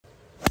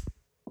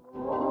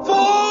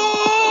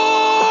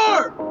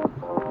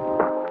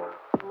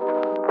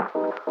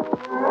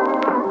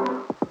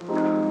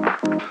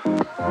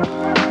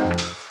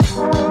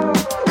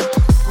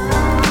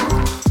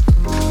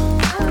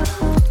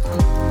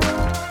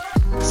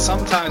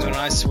sometimes when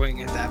I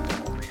swing at that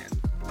ball, man,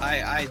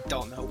 I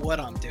don't know what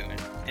I'm doing,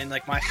 and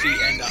like my feet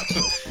end up.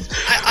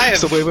 I have...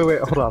 So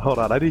wait, hold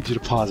on. I need you to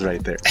pause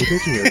right there. We're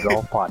making a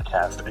golf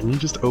podcast, and you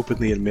just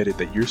openly admitted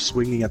that you're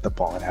swinging at the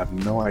ball and have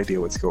no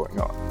idea what's going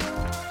on.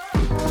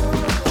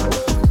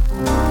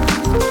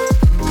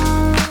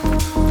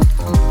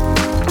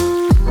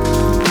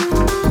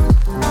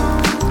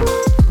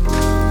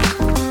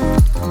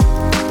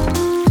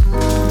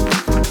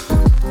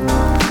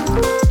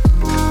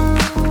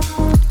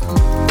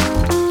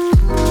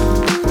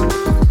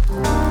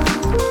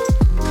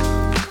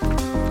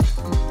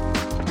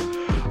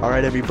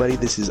 Alright everybody,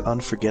 this is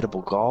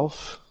Unforgettable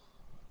Golf.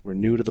 We're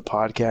new to the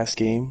podcast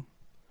game.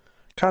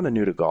 Kind of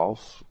new to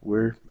golf.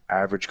 We're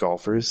average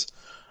golfers.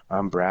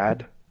 I'm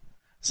Brad.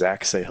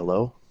 Zach, say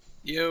hello.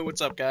 Yo,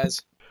 what's up,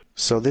 guys?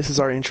 So this is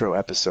our intro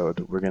episode.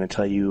 We're going to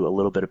tell you a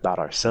little bit about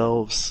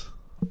ourselves,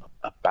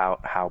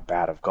 about how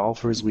bad of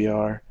golfers we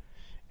are,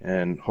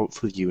 and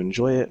hopefully you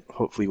enjoy it.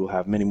 Hopefully we'll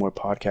have many more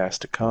podcasts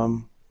to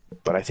come,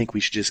 but I think we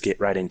should just get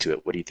right into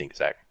it. What do you think,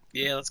 Zach?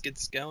 Yeah, let's get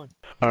this going.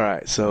 All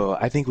right, so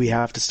I think we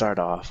have to start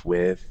off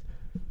with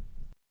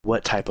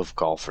what type of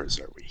golfers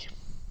are we?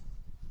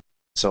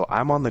 So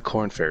I'm on the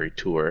Korn Ferry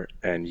Tour,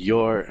 and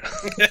you're...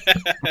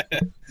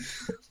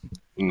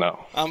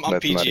 No, I'm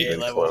PGA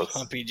level. Close.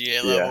 I'm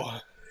PGA level.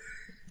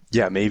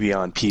 Yeah, maybe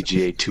on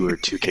PGA Tour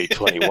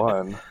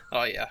 2K21.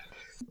 Oh, yeah.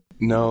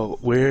 No,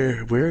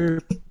 we're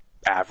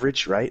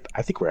average, right?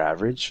 I think we're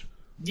average.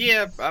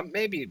 Yeah,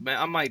 maybe.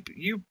 I might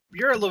be.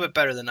 You're a little bit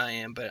better than I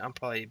am, but I'm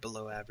probably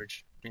below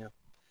average. Yeah.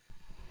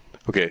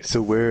 Okay, so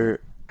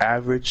we're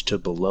average to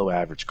below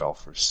average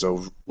golfers.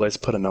 So let's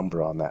put a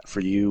number on that.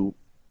 For you,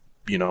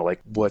 you know,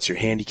 like what's your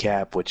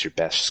handicap? What's your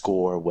best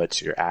score?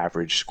 What's your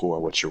average score?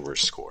 What's your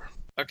worst score?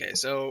 Okay,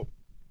 so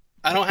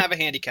I don't have a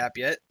handicap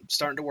yet. I'm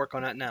starting to work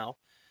on that now.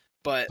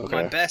 But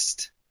okay.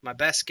 my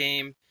best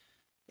game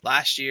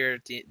last year,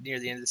 near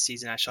the end of the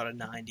season, I shot a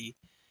 90.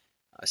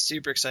 I was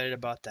super excited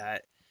about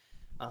that.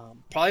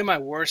 Probably my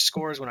worst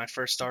scores when I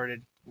first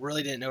started.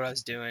 Really didn't know what I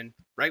was doing.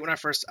 Right when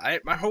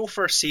my whole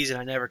first season,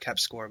 I never kept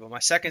score. But my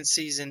second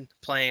season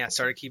playing, I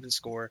started keeping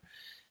score.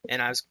 And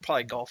I was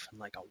probably golfing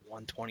like a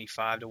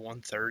 125 to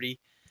 130.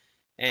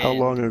 And how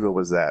long ago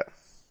was that?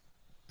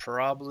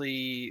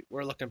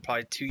 We're looking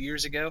probably 2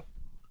 years ago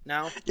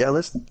now. Yeah,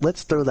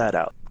 let's throw that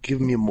out.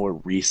 Give me a more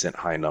recent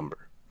high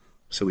number,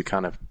 so we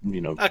kind of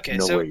know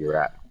where you're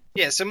at.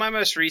 Yeah, so my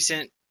most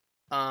recent,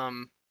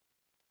 probably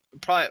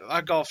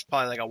I golfed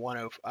probably like a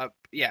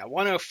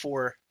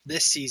 104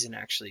 this season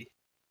actually.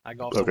 I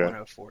golfed a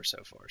 104 so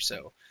far,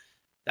 so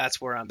that's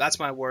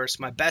my worst.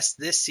 My best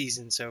this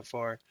season so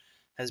far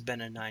has been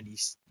a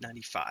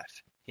 95.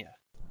 Yeah.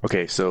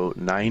 Okay, so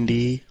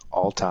 90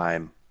 all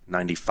time.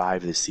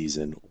 95 this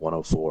season,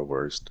 104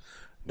 worst,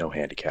 no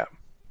handicap.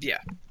 Yeah.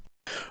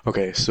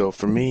 Okay, so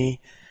for me,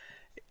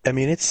 I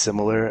mean, it's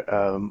similar.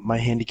 My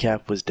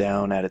handicap was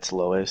down at its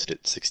lowest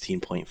at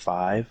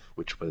 16.5,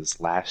 which was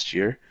last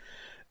year.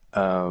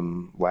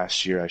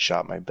 Last year I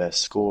shot my best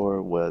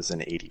score was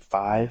an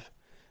 85.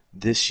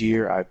 This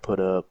year I put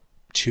up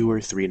 2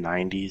 or 3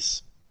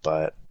 90s,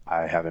 but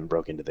I haven't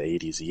broken to the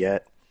 80s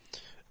yet.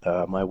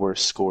 My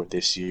worst score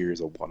this year is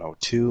a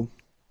 102.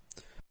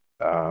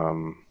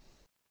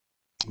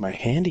 My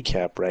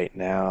handicap right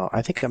now,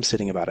 I think I'm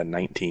sitting about a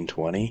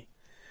 19-20.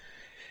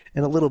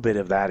 And a little bit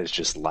of that is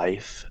just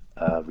life.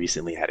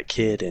 Recently had a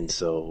kid, and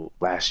so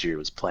last year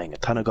was playing a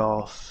ton of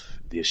golf.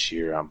 This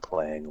year I'm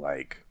playing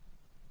like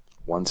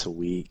once a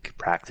week,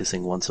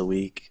 practicing once a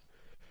week,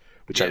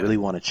 which I really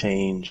want to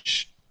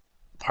change.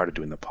 Part of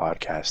doing the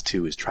podcast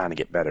too is trying to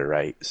get better,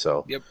 right?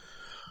 So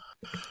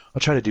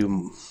I'll try to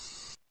do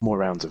more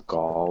rounds of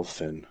golf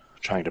and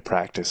trying to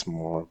practice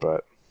more,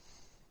 but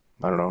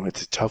I don't know.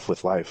 It's tough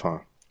with life,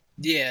 huh?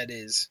 Yeah, it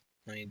is.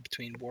 I mean,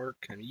 between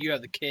work and you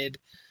have the kid,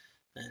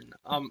 and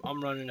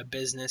I'm running a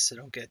business. I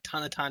don't get a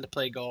ton of time to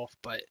play golf,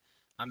 but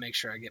I make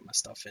sure I get my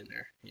stuff in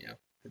there. You know,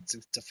 it's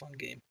a fun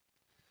game.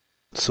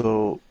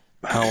 So,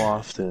 how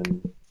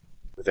often,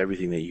 with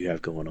everything that you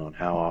have going on,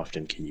 how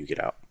often can you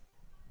get out?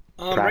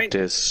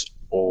 Practice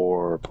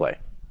or play?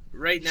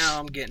 Right now,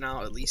 I'm getting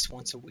out at least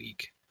once a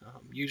week.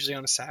 Usually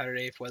on a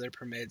Saturday if weather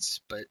permits,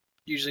 but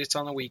usually it's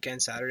on the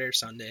weekend, Saturday or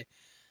Sunday.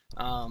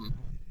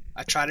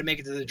 I try to make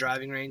it to the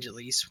driving range at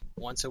least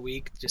once a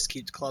week, just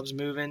keep the clubs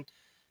moving.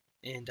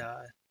 And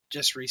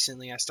just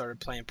recently I started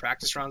playing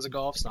practice rounds of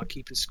golf, so not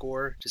keeping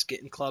score, just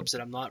getting clubs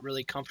that I'm not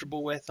really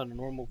comfortable with on a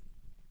normal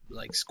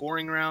like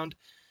scoring round,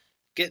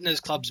 getting those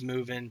clubs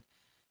moving,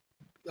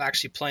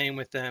 actually playing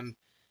with them,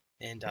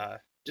 and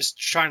just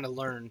trying to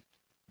learn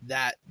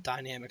that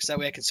dynamics. That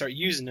way I can start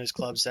using those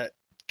clubs that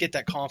get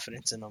that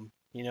confidence in them,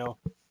 you know?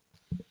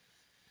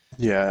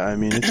 Yeah, I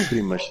mean, it's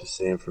pretty much the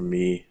same for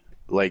me.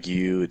 Like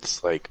you,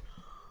 it's like,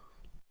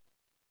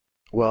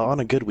 well, on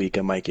a good week,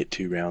 I might get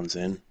 2 rounds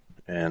in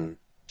and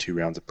 2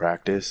 rounds of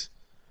practice.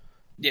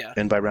 Yeah.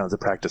 And by rounds of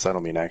practice, I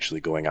don't mean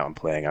actually going out and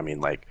playing. I mean,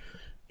 like,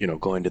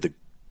 going to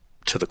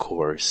the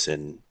course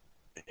and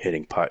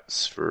hitting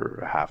putts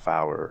for a half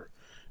hour,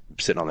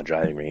 sitting on the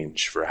driving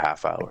range for a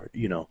half hour,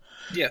 you know.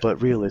 Yeah,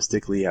 But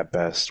realistically, at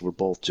best, we're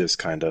both just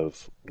kind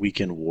of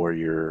weekend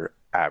warrior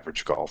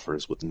average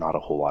golfers with not a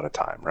whole lot of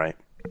time, right?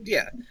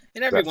 yeah.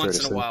 And Is that fair to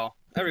say?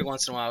 every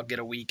once in a while, I'll get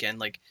a weekend.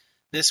 Like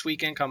this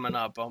weekend coming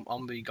up, I'm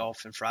gonna be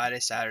golfing Friday,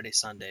 Saturday,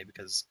 Sunday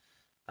because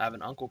I have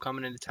an uncle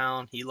coming into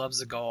town. He loves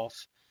the golf,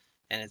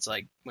 and it's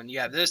like when you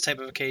have those type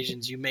of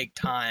occasions, you make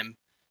time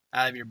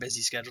out of your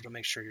busy schedule to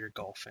make sure you're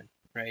golfing,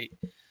 right?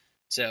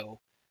 So,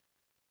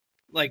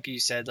 like you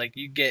said, like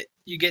you get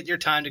your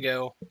time to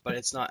go, but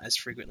it's not as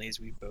frequently as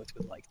we both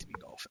would like to be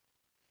golfing.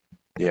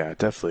 Yeah,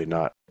 definitely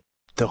not.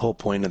 The whole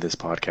point of this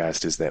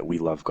podcast is that we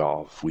love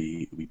golf.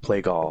 We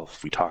play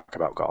golf, we talk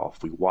about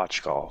golf, we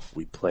watch golf,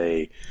 we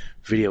play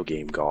video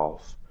game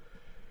golf,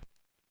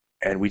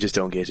 and we just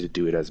don't get to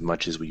do it as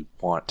much as we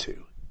want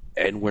to.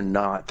 And we're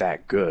not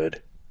that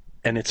good.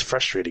 And it's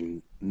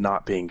frustrating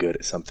not being good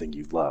at something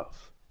you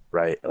love,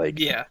 right? Like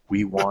Yeah,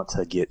 we want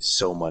to get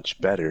so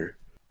much better,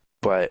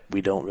 but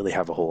we don't really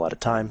have a whole lot of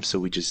time, so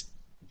we just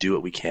do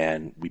what we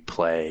can, we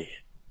play,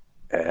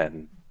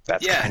 and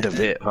that's yeah. kind of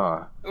it,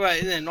 huh? Well,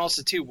 and then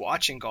also too,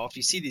 watching golf,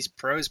 you see these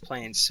pros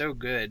playing so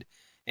good,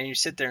 and you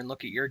sit there and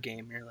look at your game,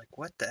 and you're like,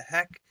 what the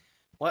heck?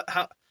 What?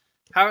 How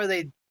are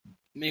they,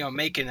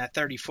 making a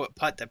 30-foot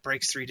putt that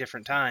breaks three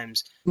different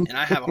times, and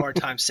I have a hard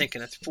time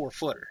sinking a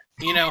 4-footer.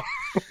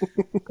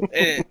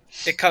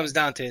 It comes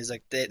down to is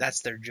like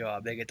that's their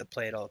job. They get to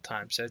play it all the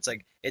time. So it's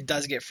like it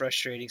does get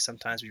frustrating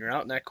sometimes when you're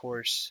out in that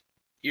course.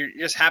 You're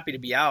just happy to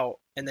be out,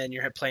 and then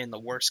you're playing the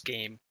worst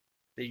game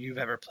that you've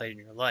ever played in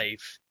your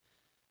life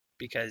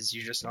because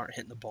you just aren't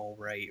hitting the ball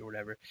right or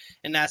whatever.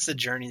 And that's the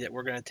journey that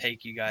we're going to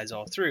take you guys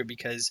all through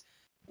because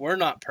we're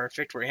not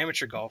perfect. We're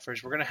amateur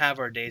golfers. We're going to have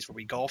our days where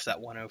we golf that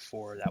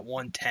 104, that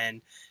 110.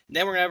 And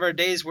then we're going to have our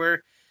days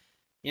where,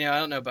 I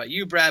don't know about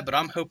you, Brad, but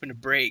I'm hoping to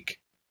break,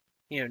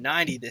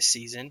 90 this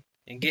season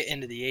and get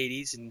into the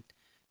 80s and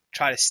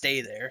try to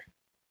stay there.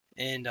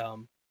 And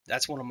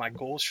that's one of my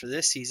goals for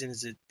this season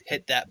is to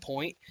hit that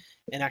point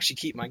and actually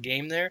keep my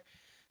game there.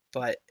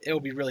 But it'll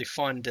be really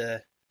fun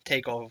to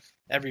take all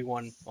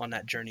everyone on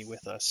that journey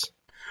with us.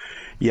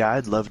 Yeah,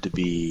 I'd love to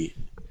be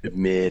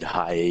mid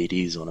high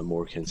 80s on a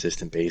more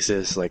consistent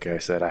basis. Like I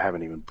said, I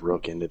haven't even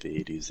broke into the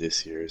 80s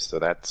this year, so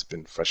that's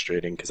been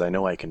frustrating because I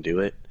know I can do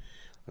it.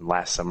 And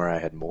last summer I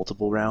had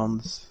multiple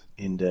rounds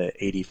into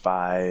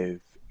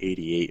 85,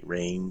 88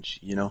 range,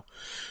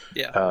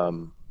 Yeah.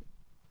 um,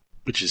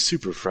 which is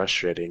super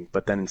frustrating.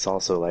 But then it's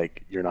also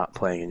like you're not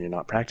playing and you're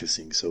not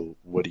practicing, so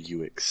what do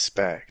you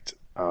expect?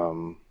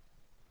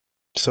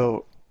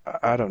 So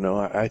I don't know.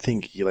 I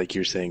think, like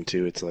you're saying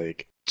too, it's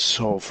like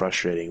so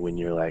frustrating when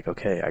you're like,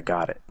 okay, I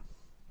got it.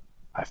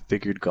 I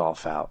figured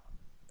golf out,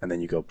 and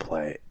then you go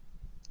play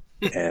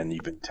it, and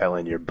you've been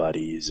telling your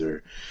buddies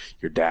or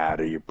your dad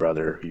or your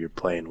brother who you're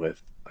playing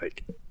with,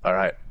 like, all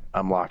right,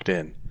 I'm locked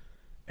in,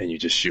 and you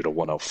just shoot a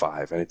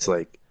 105, and it's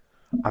like,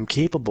 I'm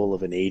capable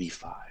of an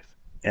 85,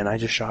 and I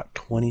just shot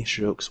 20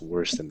 strokes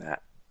worse than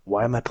that.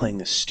 Why am I playing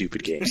this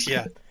stupid game?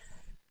 Yeah. And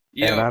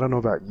Yeah. I don't know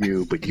about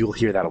you, but you'll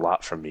hear that a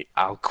lot from me.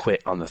 I'll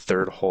quit on the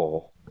third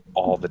hole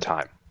all the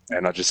time,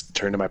 and I'll just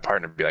turn to my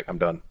partner and be like, I'm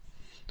done.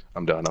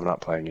 I'm done. I'm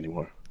not playing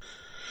anymore.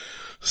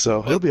 So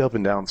Well, it'll be up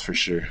and downs for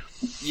sure.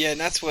 yeah, and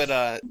that's what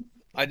I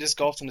just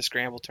golfed in the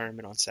scramble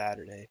tournament on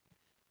Saturday.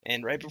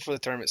 And right before the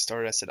tournament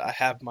started, I said, I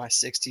have my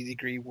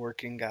 60-degree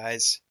working,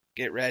 guys.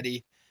 Get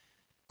ready.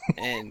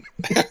 And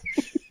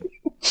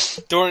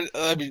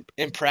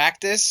in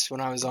practice,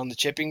 when I was on the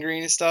chipping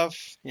green and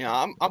stuff,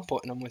 I'm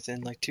putting them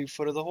within like 2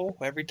 foot of the hole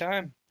every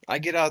time. I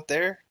get out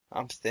there,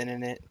 I'm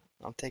thinning it.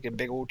 I'm taking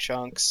big old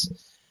chunks.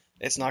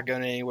 It's not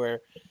going anywhere.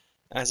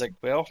 And I was like,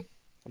 well,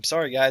 I'm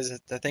sorry, guys.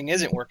 The thing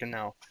isn't working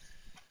now.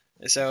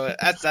 So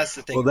that's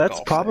the thing Well, with that's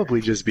golf there.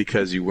 probably just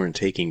because you weren't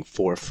taking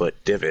 4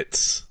 foot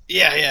divots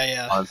Yeah,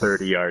 yeah, on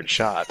 30-yard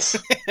shots.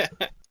 yeah.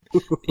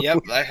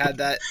 Yep, I had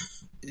that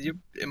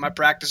in my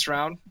practice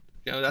round.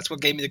 That's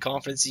what gave me the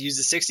confidence to use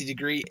the 60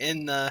 degree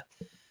in the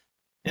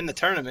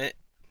tournament.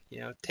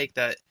 Take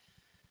that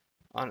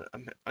on.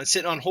 I'm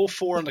sitting on hole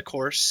 4 on the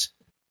course.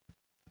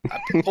 I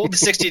pulled the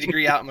 60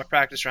 degree out in my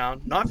practice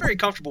round. Not very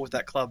comfortable with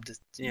that club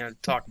to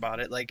talk about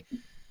it. Like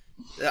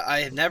I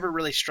had never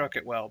really struck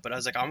it well, but I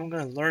was like, I'm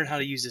going to learn how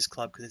to use this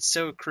club because it's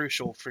so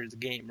crucial for the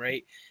game,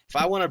 right? If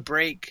I want to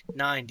break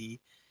 90,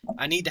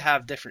 I need to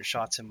have different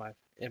shots in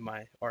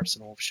my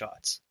arsenal of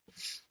shots.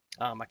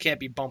 I can't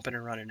be bumping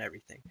and running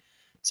everything.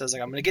 So I was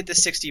like, I'm going to get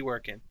this 60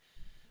 working.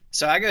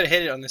 So I go to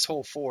hit it on this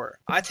hole 4.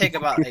 I take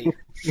about a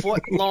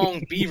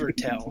foot-long beaver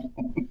tail.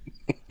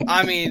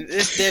 I mean,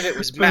 this divot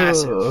was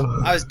massive.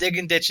 I was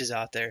digging ditches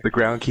out there. The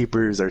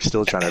groundkeepers are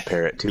still trying to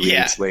pair it 2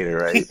 Yeah. weeks later,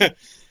 right?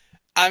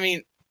 I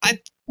mean, I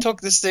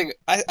took this thing,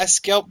 I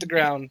scalped the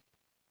ground,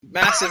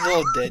 massive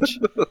little ditch,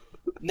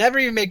 never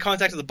even made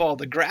contact with the ball.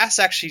 The grass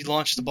actually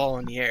launched the ball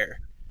in the air.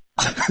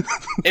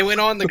 It went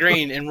on the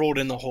green and rolled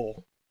in the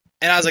hole.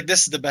 And I was like,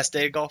 this is the best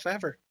day of golf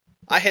ever.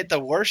 I hit the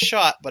worst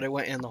shot, but it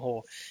went in the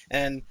hole.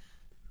 And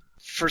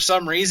for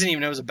some reason,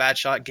 even though it was a bad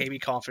shot, it gave me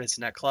confidence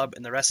in that club.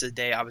 And the rest of the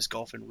day, I was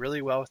golfing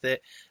really well with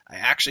it. I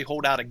actually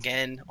holed out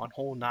again on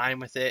hole 9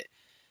 with it.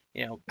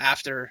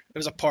 After it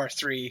was a par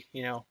 3,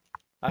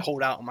 I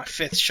holed out on my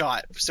 5th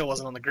shot. Still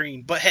wasn't on the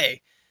green, but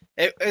hey,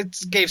 it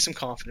gave some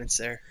confidence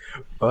there.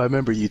 Well, I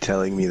remember you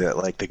telling me that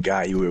like the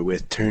guy you were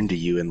with turned to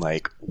you and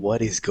like,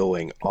 what is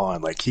going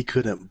on? Like he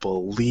couldn't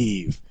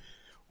believe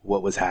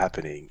what was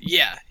happening.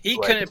 Yeah, he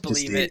Like couldn't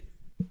believe it.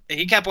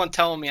 He kept on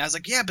telling me. I was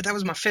like, yeah, but that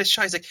was my 5th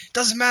shot. He's like,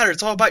 doesn't matter.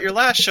 It's all about your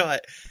last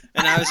shot.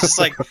 And I was just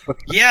like,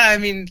 yeah, I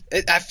mean,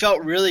 I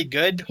felt really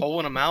good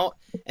holding him out.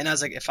 And I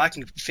was like, if I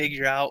can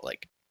figure out,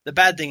 like, the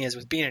bad thing is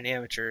with being an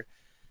amateur,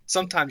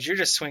 sometimes you're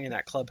just swinging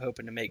that club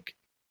hoping to make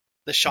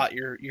the shot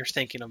you're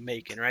thinking of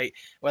making, right?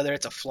 Whether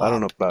it's a I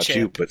don't know flop, about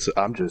you, chip. but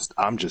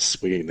I'm just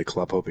swinging the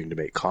club hoping to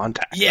make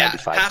contact Yeah,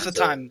 95%. half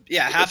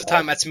the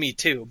time that's me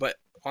too. But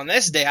on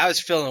this day, I was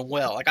feeling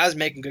well. Like I was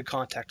making good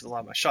contact with a lot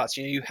of my shots.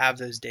 You have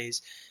those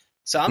days.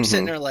 So I'm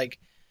sitting Hmm. there like,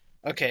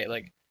 okay,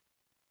 like,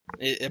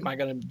 am I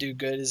gonna do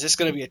good? Is this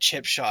gonna be a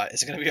chip shot?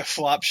 Is it gonna be a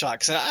flop shot?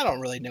 Because I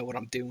don't really know what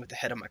I'm doing with the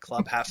head of my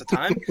club half the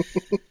time.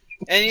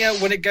 And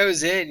when it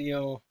goes in,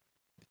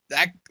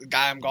 that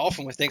guy I'm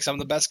golfing with thinks I'm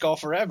the best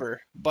golfer ever.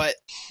 But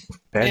you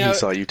And he know,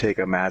 saw you take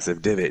a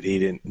massive divot. He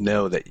didn't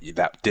know that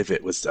that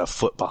divot was a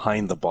foot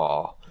behind the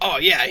ball. oh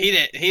yeah, he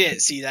didn't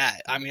see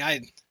that. I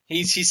mean,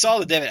 he saw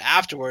the divot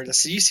afterwards. I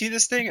said, "You see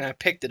this thing?" And I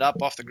picked it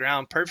up off the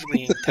ground,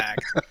 perfectly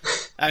intact.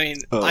 I mean,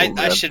 Oh I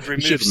man, should you should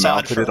remove have sod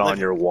mounted for it a on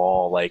living. your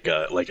wall like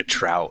a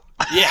trout.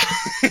 Yeah,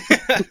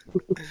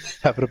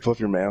 Have it above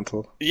your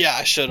mantle. yeah,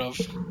 I should have.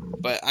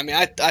 But I mean,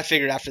 I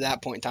figured after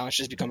that point in time, I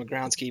should just become a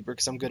groundskeeper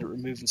because I'm good at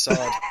removing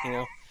sod.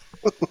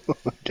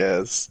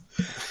 Guess.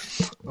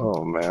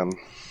 Oh man,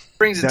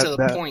 Brings it to that the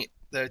that point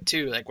though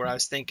too, like where I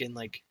was thinking,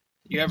 like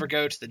you ever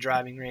go to the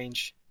driving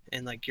range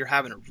and like you're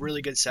having a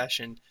really good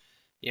session,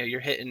 you're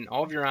hitting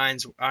all of your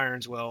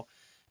irons well,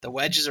 the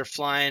wedges are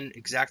flying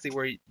exactly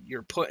where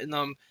you're putting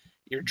them,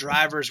 your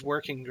driver's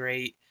working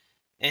great,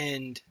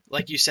 and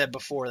like you said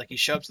before, like you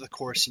show up to the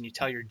course and you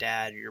tell your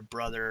dad or your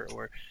brother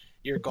or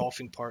your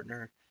golfing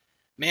partner,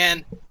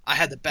 man, I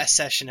had the best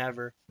session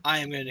ever. I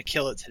am going to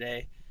kill it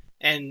today.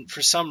 And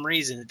for some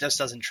reason, it just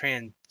doesn't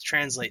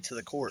translate to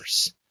the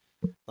course.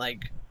 Like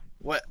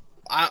what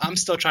I'm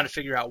still trying to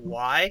figure out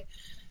why.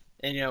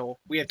 And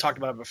we have talked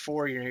about it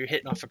before. You're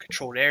hitting off a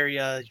controlled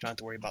area. You don't have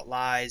to worry about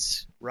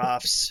lies,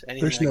 roughs,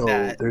 anything there's like no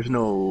that. there's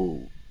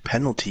no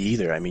penalty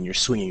either. I mean, you're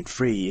swinging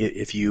free.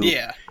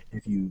 Yeah,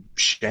 If you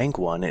shank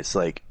one, it's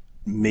like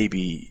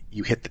maybe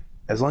you hit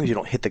as long as you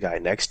don't hit the guy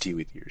next to you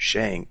with your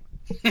shank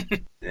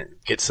and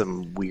get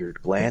some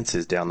weird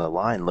glances down the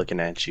line looking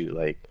at you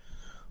like,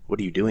 what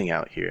are you doing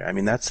out here? I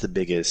mean, that's the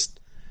biggest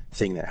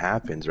thing that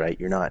happens, right?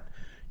 You're not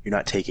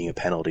taking a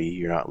penalty.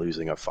 You're not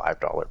losing a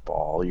 $5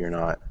 ball. You're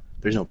not.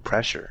 There's no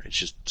pressure. It's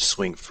just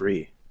swing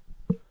free.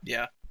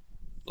 yeah.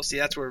 Well, see,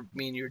 that's where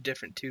me and you are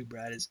different too,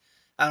 Brad. Is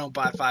I don't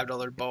buy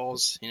 $5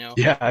 balls.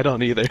 Yeah, I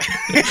don't either.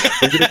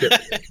 We're gonna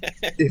get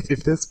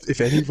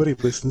if anybody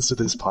listens to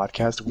this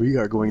podcast, we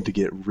are going to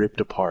get ripped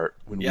apart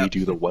when we Yep.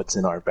 do the what's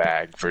in our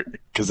bag for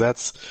because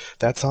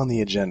that's on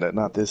the agenda.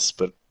 Not this,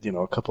 but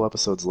a couple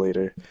episodes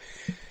later.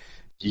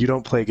 You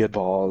don't play good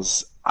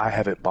balls. I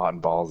haven't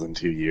bought balls in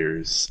 2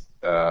 years.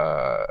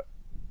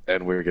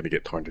 And we're going to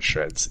get torn to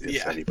shreds if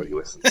Yeah. anybody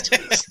listens to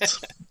this.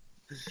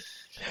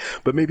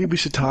 But maybe we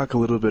should talk a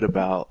little bit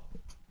about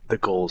the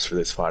goals for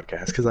this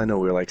podcast because I know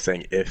we're like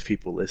saying if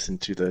people listen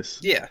to this,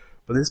 Yeah.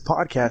 but this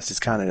podcast is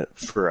kind of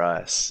for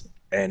us.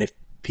 And if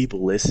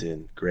people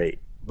listen, great.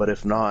 But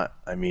if not,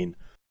 I mean,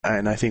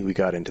 and I think we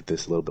got into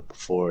this a little bit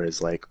before,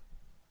 is like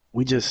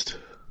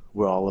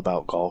we're all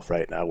about golf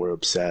right now. We're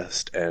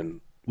obsessed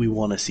and we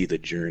want to see the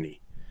journey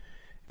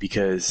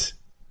because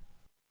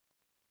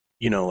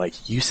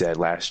like you said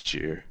last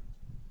year,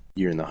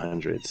 you're in the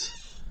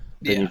hundreds.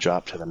 Then you Yeah.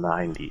 drop to the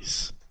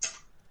 90s.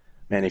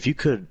 Man, if you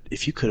could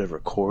have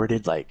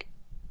recorded like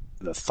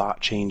the thought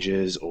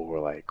changes or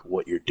like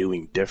what you're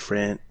doing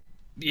different,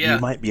 you Yeah.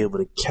 might be able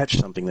to catch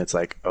something that's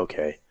like,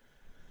 okay.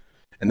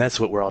 And that's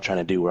what we're all trying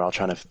to do. We're all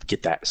trying to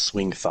get that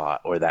swing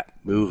thought or that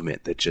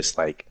movement that just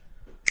like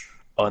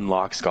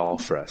unlocks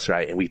golf for us,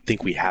 right? And we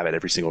think we have it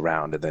every single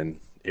round and then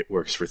it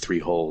works for 3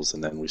 holes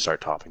and then we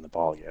start topping the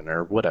ball again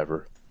or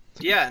whatever.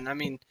 Yeah. And I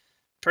mean,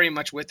 pretty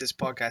much with this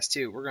podcast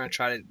too, we're going to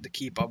try to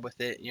keep up with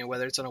it.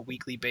 Whether it's on a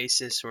weekly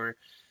basis or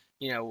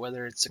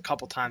whether it's a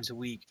couple times a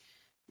week,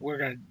 we're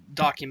going to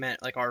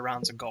document like our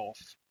rounds of golf.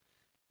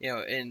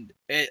 And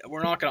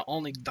we're not going to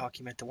only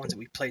document the ones that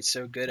we played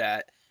so good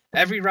at.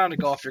 Every round of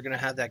golf, you're going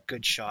to have that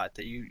good shot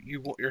that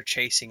you're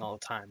chasing all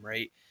the time,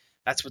 right?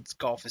 That's what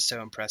golf is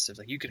so impressive.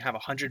 Like you can have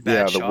 100 bad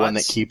Yeah, the one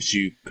that shots, keeps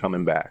you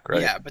coming back,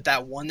 right? yeah, but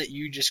that one that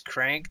you just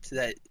cranked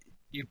that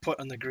you put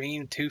on the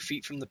green 2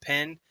 feet from the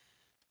pin,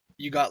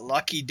 you got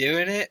lucky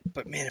doing it.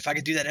 But man, if I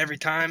could do that every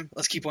time,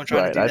 let's keep on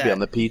trying to Right, do I'd be on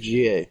that. the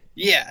PGA.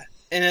 Yeah,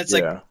 and it's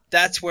like Yeah.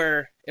 that's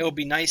where it will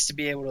be nice to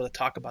be able to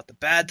talk about the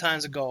bad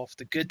times of golf,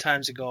 the good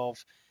times of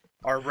golf,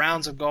 our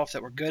rounds of golf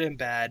that were good and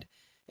bad,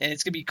 and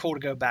it's gonna be cool to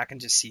go back and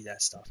just see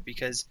that stuff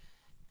because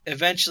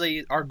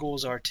eventually our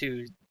goals are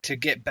to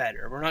get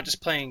better. We're not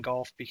just playing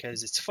golf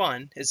because it's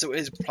fun. It's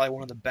probably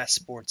one of the best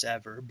sports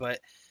ever, but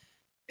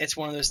it's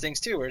one of those things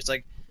too where it's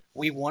like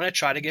we want to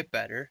try to get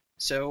better.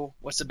 So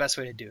what's the best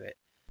way to do it?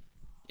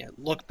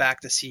 Look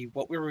back to see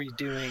what we were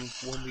doing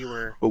when we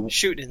were But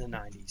shooting in the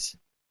 90s.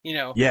 You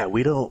know, yeah,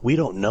 we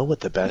don't know what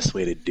the best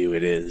way to do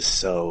it is,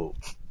 so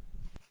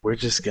we're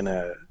just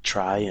gonna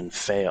try and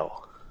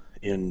fail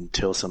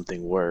until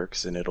something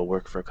works, and it'll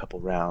work for a couple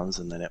rounds,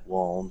 and then it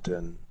won't,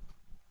 and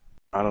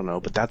I don't know.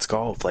 But that's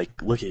golf.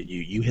 Like, look at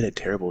you. You hit a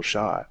terrible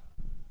shot.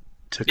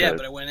 Took yeah, a,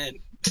 but it went in.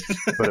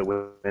 but it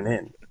went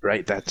in,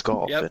 right? That's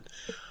golf. Yep. And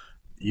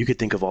you could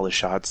think of all the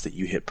shots that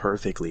you hit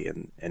perfectly,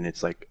 and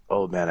it's like,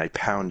 oh man, I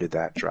pounded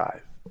that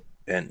drive,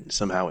 and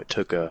somehow it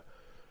took a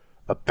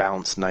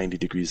bounce 90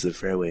 degrees of the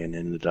fairway and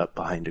ended up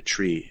behind a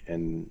tree,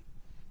 and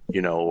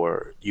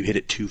or you hit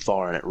it too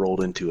far and it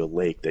rolled into a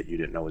lake that you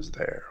didn't know was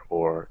there,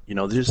 or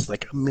there's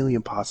like a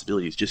million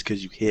possibilities. Just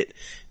because you hit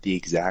the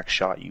exact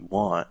shot you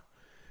want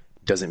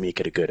doesn't make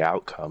it a good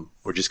outcome,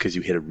 or just because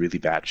you hit a really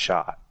bad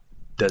shot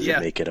doesn't Yeah.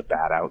 make it a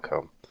bad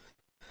outcome.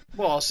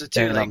 Well, also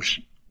too, And like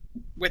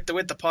with the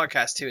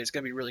podcast too, it's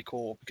gonna be really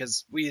cool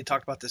because we had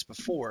talked about this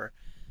before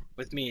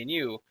with me and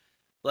you.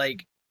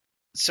 Like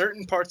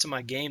certain parts of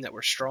my game that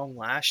were strong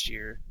last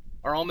year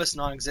are almost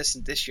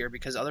non-existent this year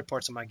because other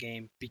parts of my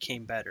game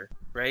became better,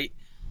 right?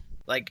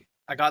 Like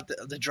I got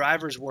the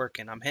drivers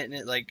working. I'm hitting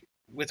it like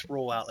with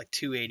rollout like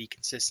 280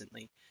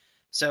 consistently.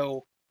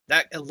 So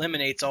that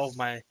eliminates all of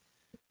my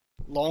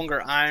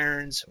longer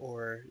irons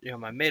or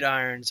my mid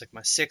irons like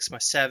my 6, my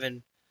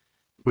 7,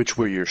 which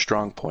were your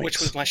strong which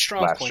was points my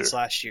strong last points year,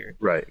 last year.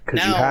 right?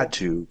 Because you had Now,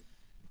 to.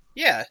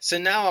 yeah, so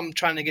now I'm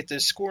trying to get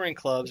those scoring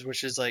clubs,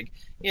 which is like,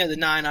 the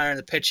 9 iron,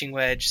 the pitching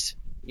wedge,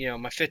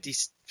 my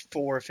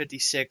 54,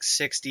 56,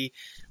 60.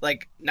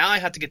 Like now I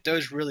have to get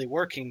those really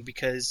working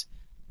because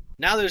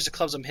now there's the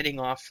clubs I'm hitting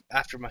off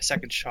after my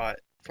second shot,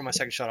 from my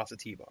second shot off the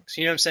tee box.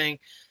 You know what I'm saying?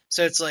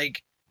 So it's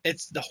like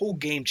it's the whole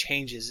game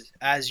changes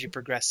as you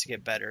progress to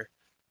get better.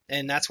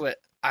 And that's what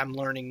I'm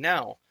learning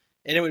now.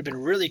 And it would have been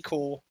really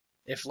cool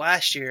if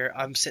last year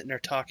I'm sitting there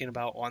talking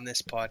about on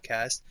this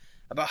podcast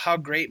about how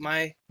great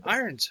my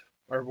irons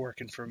are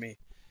working for me.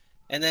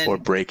 And Or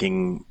then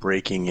breaking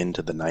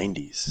into the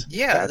 90s.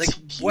 yeah, like That's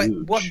what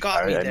huge.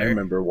 got I, me I there?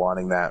 remember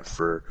wanting that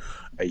for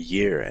a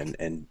year,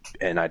 and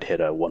I'd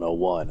hit a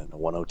 101 and a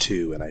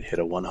 102, and I'd hit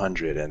a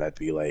 100, and I'd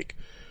be like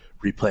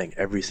replaying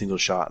every single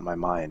shot in my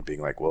mind,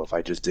 being like, well, if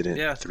I just didn't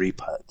Yeah. three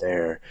putt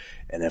there,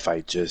 and if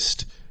I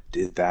just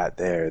did that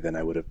there, then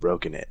I would have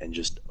broken it, and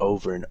just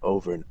over and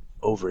over and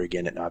over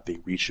again it not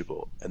being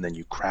reachable, and then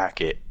you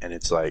crack it, and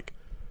it's like,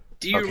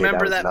 Do you okay, that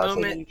remember was that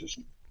nothing, moment? and you just,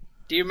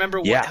 Do you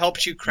remember what yeah,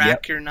 helped you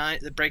yep. crack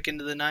the break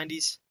into the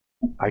 90s?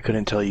 I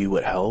couldn't tell you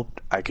what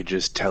helped. I could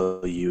just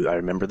tell you I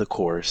remember the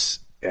course,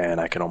 and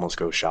I can almost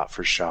go shot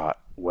for shot,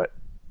 what,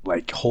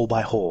 like hole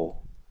by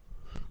hole,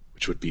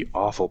 which would be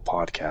awful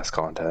podcast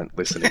content,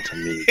 listening to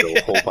me go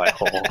hole by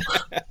hole.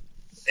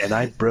 And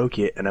I broke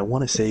it, and I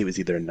want to say it was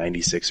either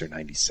 96 or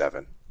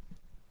 97.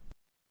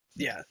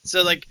 Yeah.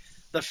 So like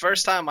the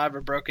first time I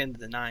ever broke into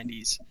the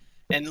 90s,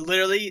 and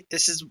literally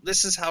this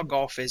is how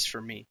golf is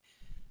for me.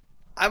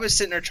 I was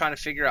sitting there trying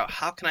to figure out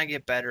how can I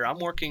get better. I'm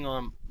working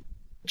on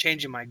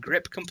changing my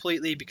grip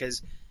completely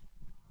because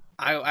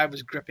I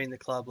was gripping the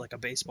club like a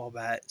baseball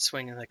bat,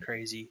 swinging like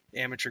crazy,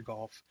 amateur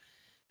golf.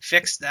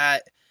 Fixed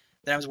that.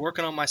 Then I was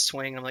working on my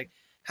swing. I'm like,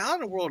 how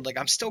in the world? Like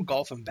I'm still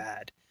golfing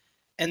bad.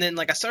 And then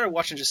like I started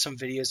watching just some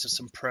videos of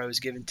some pros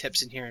giving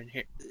tips in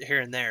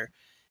here and there,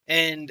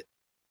 and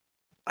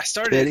I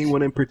started.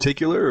 Anyone in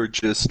particular, or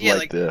just Yeah, like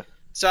like the?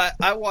 so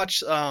I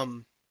watched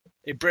a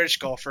British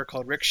golfer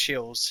called Rick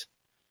Shields,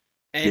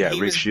 and Yeah,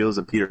 he Rick was Shields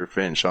and Peter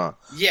Finch, huh?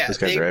 yeah Those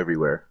guys are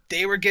everywhere.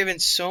 they were giving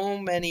so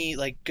many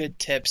like good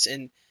tips,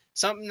 and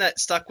something that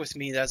stuck with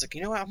me that I was like,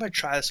 you know what, I'm gonna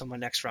try this on my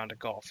next round of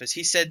golf. Is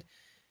he said,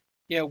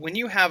 when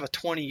you have a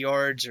 20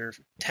 yards or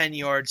 10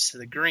 yards to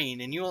the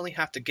green and you only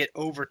have to get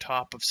over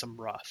top of some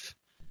rough,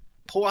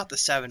 pull out the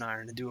 7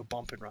 iron and do a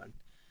bump and run.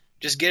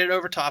 Just get it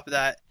over top of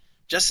that,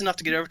 just enough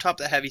to get over top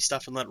of the heavy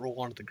stuff and let it roll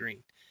onto the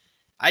green.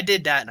 I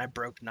did that and I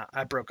broke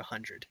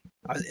 100.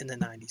 I was in the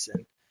 90s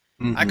then.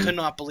 I Mm-hmm. could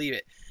not believe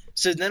it.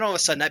 So then all of a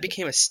sudden that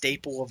became a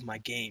staple of my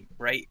game,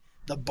 right?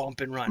 The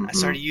bump and run. I Mm-hmm.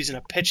 started using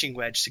a pitching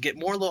wedge to get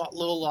more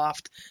little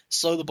loft,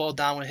 slow the ball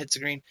down when it hits the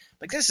green.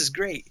 Like this is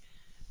great.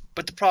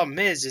 But the problem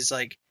is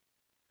like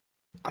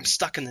I'm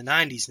stuck in the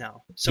 90s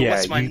now. So Yeah,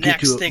 what's my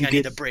next thing you I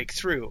need get to break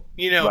through?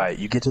 You know? right.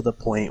 You get to the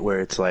point where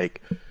it's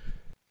like,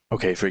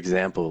 okay, for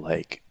example,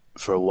 like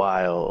for a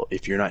while,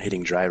 if you're not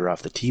hitting driver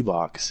off the tee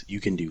box, you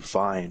can do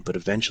fine, but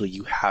eventually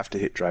you have to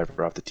hit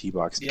driver off the tee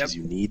box Yep. because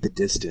you need the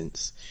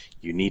distance,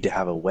 you need to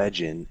have a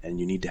wedge in, and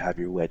you need to have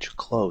your wedge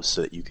close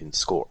so that you can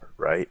score,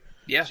 right?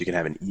 Yeah. So you can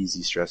have an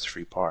easy,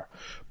 stress-free par.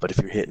 But if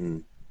you're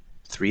hitting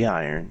 3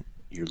 iron,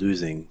 you're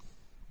losing,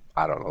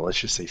 I don't know, let's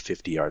just say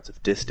 50 yards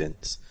of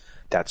distance.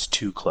 That's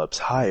 2 clubs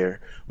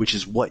higher, which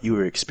is what you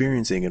were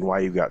experiencing and why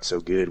you got so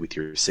good with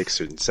your 6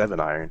 and 7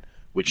 iron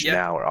which Yep.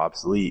 now are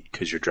obsolete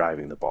because you're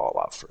driving the ball a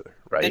lot further,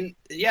 right? And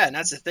yeah, and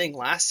that's the thing.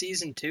 Last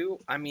season too,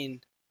 I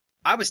mean,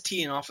 I was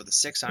teeing off with a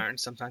 6 iron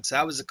sometimes.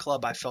 That was the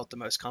club I felt the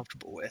most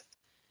comfortable with.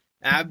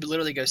 And I'd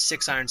literally go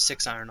 6 iron,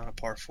 6 iron on a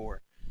par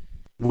four.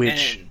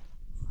 Which And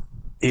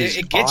it, is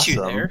it gets you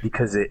awesome there.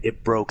 because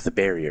it broke the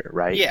barrier,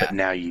 right? But Yeah.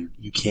 now you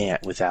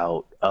can't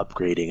without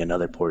upgrading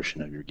another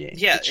portion of your game.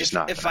 Yeah. It's just If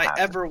not if going to I happen.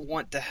 ever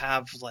want to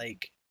have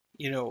like,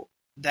 you know,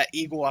 that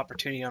eagle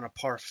opportunity on a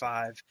par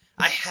five,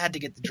 I had to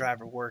get the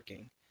driver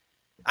working.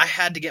 I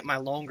had to get my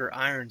longer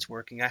irons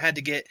working. I had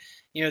to get,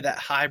 that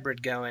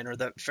hybrid going or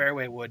the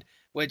fairway wood,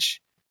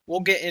 which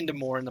we'll get into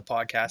more in the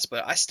podcast,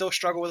 but I still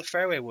struggle with a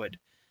fairway wood.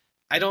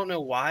 I don't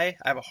know why.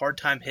 I have a hard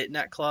time hitting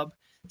that club.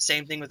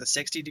 Same thing with a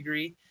 60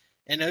 degree.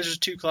 And those are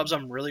two clubs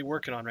I'm really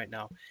working on right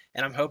now.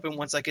 And I'm hoping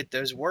once I get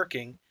those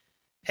working,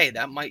 hey,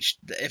 that might,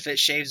 if it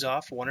shaves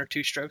off 1 or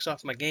 2 strokes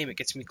off my game, it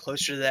gets me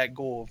closer to that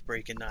goal of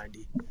breaking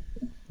 90.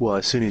 Well,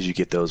 as soon as you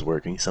get those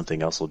working,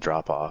 something else will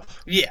drop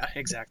off. Yeah,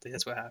 exactly.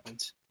 That's what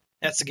happens.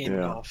 That's the game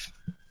of Yeah. golf.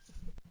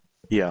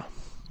 Yeah.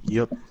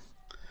 Yep.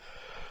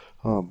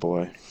 Oh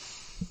boy.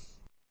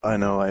 I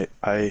know.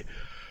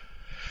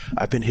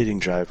 I've been hitting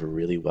driver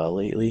really well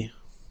lately,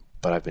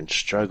 but I've been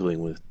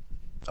struggling with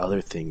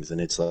other things,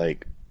 and it's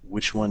like,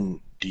 which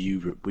one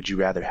would you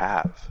rather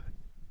have?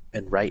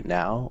 And right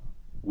now,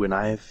 when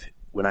I've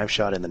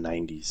shot in the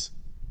 90s,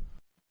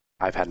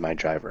 I've had my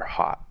driver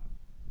hot.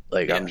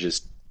 Like Yeah.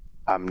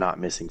 I'm not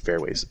missing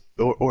fairways.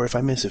 Or if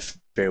I miss a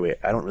fairway,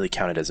 I don't really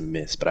count it as a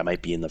miss, but I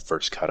might be in the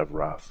first cut of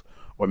rough,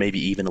 or maybe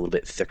even a little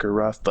bit thicker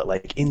rough, but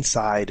like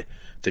inside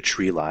the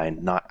tree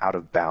line, not out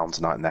of bounds,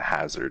 not in the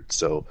hazard.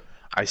 So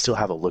I still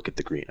have a look at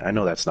the green. I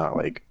know that's not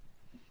like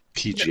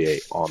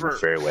PGA on the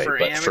fairway, For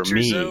but for amateurs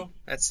me, though,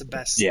 that's the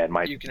best yeah,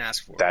 you can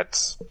ask for.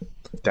 that's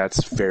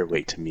that's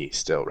fairway to me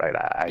still, right?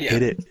 I Yeah.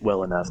 hit it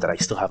well enough that I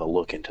still have a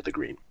look into the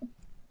green.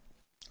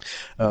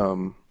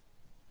 Um,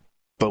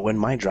 but when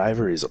my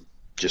driver is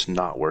just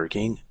not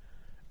working,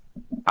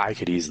 I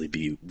could easily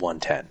be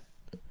 110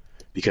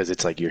 because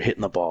it's like you're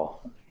hitting the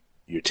ball,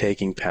 you're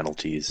taking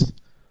penalties,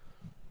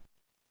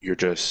 you're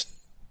just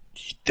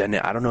then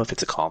I don't know if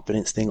it's a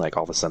confidence thing, like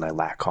all of a sudden I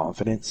lack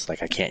confidence,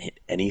 like I can't hit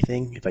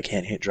anything if I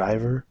can't hit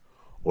driver,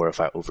 or if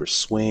I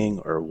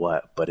overswing or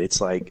what. But it's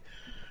like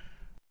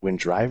when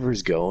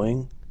driver's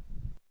going,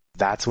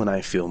 that's when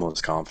I feel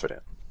most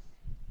confident.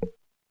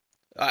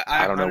 I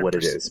I don't know what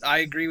it 100%, is. I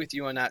agree with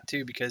you on that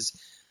too, because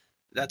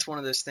that's one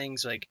of those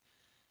things, like,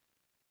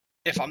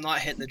 if I'm not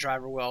hitting the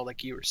driver well,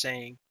 like you were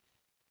saying,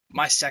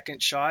 my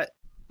second shot,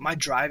 my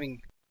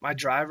driving, my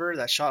driver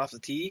that shot off the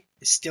tee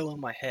is still in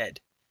my head,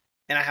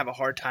 and I have a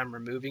hard time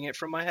removing it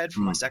from my head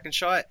for my Mm. second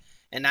shot,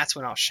 and that's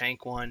when I'll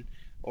shank one,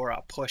 or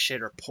I'll push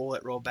it or pull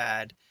it real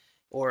bad,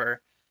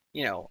 or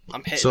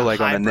I'm hitting So a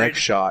like on the next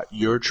hybrid. shot,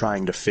 you're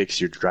trying to fix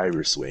your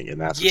driver swing, and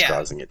that's what's Yeah.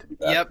 causing it to be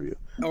bad Yep. for you.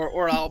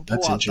 Or I'll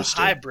pull That's out the interesting.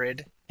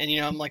 hybrid, and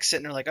I'm like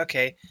sitting there like,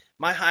 okay,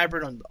 my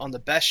hybrid on the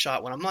best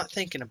shot, when I'm not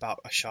thinking about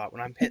a shot,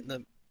 when I'm hitting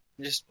the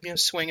just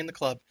swinging the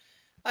club,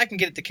 I can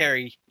get it to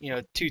carry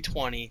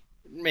 220,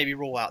 maybe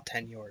roll out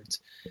 10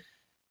 yards,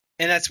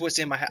 and that's what's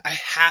in my head. I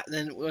have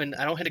then when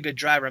I don't hit a good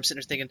driver, I'm sitting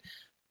there thinking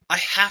I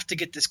have to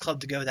get this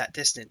club to go that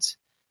distance.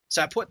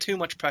 So I put too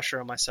much pressure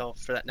on myself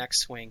for that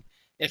next swing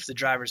if the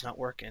driver's not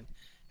working.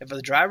 If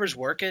the driver's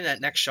working,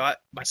 that next shot,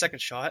 my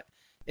second shot,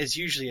 is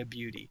usually a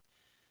beauty.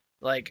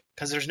 Like,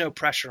 because there's no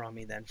pressure on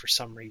me then for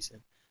some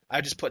reason.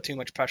 I just put too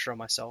much pressure on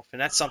myself,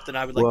 and that's something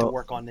I would like to Well,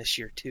 work on this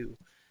year too.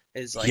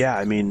 Is like, yeah,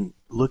 I mean,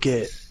 look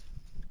at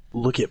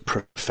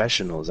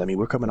professionals. I mean,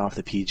 we're coming off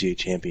the PGA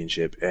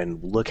Championship,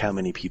 and look how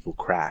many people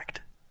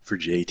cracked for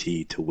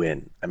JT to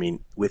win. I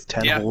mean, with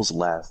 10 yeah, holes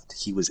left,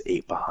 he was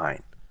 8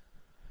 behind.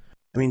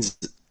 I mean,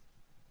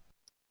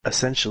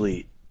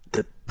 essentially,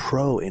 the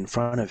pro in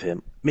front of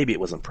him, maybe it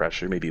wasn't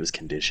pressure, maybe it was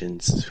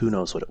conditions, who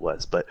knows what it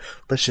was, but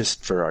let's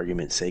just, for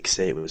argument's sake,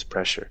 say it was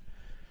pressure.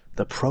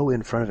 The pro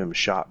in front of him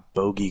shot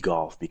bogey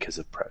golf because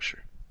of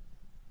pressure.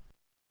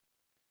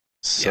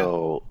 yeah.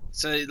 So,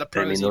 So the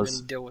I mean, pros those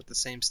even deal with the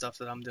same stuff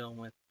that I'm dealing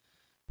with.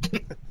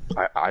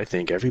 I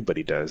think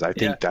everybody does. I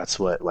Yeah, think that's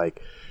what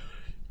like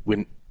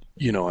when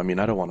I mean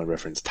I don't want to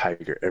reference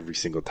Tiger every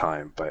single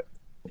time, but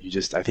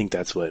I think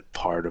that's what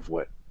part of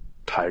what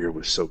Tiger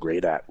was so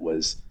great at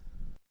was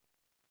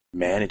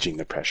managing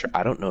the pressure.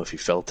 I don't know if he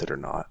felt it or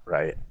not,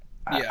 right?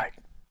 yeah,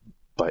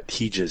 But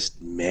he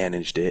just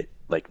managed it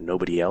like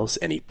nobody else,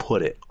 and he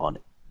put it on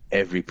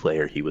every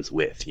player he was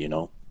with.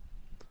 yeah.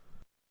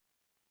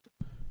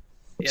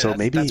 So That's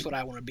maybe what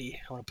I want to be.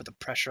 I want to put the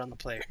pressure on the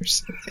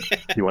players.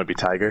 you want to be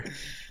Tiger.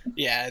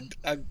 Yeah,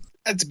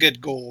 that's a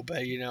good goal,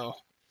 but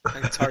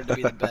it's hard to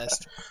be the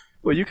best.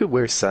 Well, you could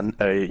wear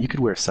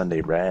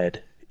Sunday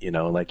red,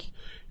 like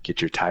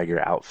get your Tiger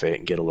outfit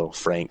and get a little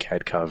Frank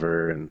head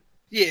cover and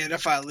Yeah, and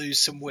if I lose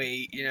some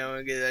weight,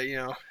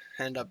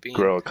 end up being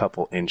grow a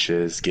couple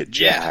inches, get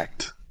yeah,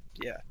 jacked.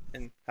 yeah,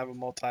 and have a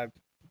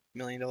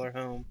multi-million-dollar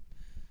home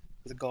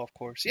with a golf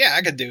course. Yeah,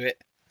 I could do it.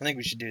 I think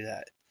we should do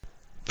that.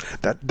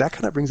 That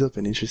kind of brings up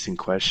an interesting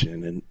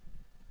question, and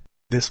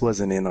this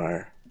wasn't in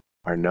our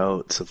our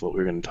notes of what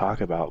we're going to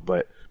talk about,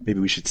 but maybe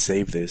we should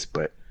save this.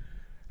 But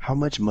how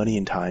much money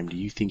and time do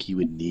you think you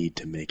would need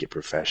to make it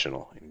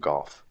professional in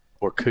golf?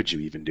 Or could you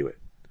even do it?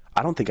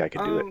 I don't think I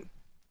could do it. Um,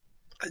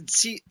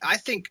 See, I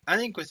think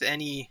with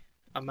any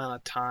amount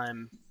of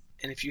time,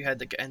 and if you had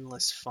like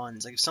endless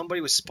funds, like if somebody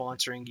was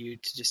sponsoring you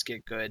to just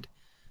get good,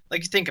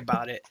 like think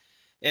about it.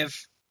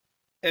 If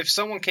if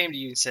someone came to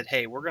you and said,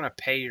 "Hey, we're gonna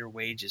pay your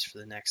wages for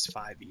the next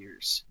 5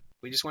 years.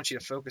 We just want you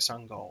to focus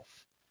on golf,"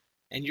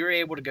 and you're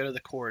able to go to the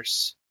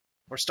course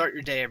or start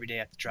your day every day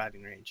at the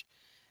driving range,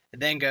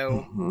 and then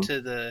go Hmm.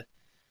 to the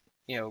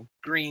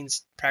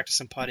greens, practice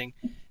some putting,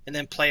 and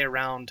then play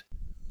around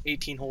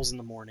 18 holes in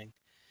the morning.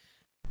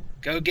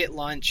 Go get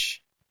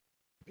lunch,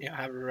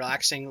 have a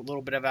relaxing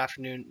little bit of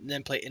afternoon, and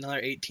then play another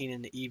 18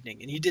 in the evening.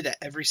 And you did that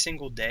every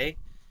single day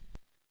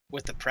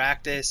with the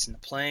practice and the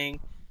playing,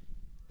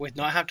 with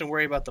not having to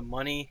worry about the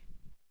money.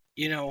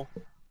 You know,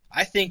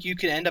 I think you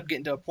could end up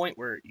getting to a point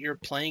where you're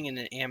playing in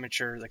an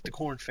amateur, like the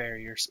Corn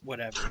Ferry or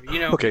whatever.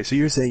 Okay, so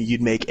you're saying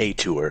you'd make a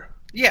tour.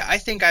 Yeah, I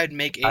think I'd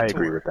make a I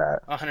agree with tour,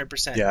 that.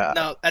 100%. Yeah.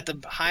 Now, at the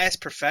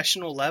highest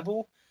professional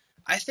level,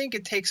 I think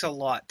it takes a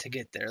lot to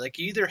get there. Like,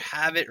 you either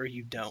have it or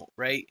you don't,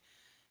 right?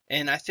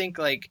 And I think,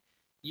 like,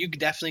 you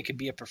definitely could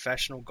be a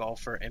professional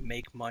golfer and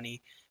make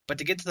money, but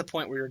to get to the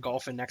point where you're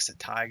golfing next to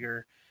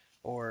Tiger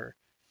or,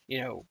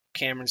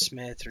 Cameron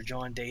Smith or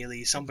John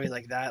Daly, somebody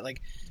like that,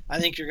 like, I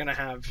think you're going to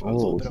have a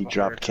little Oh, bit of he a harder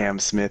dropped Cam time.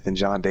 Smith and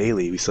John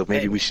Daly, so Hey,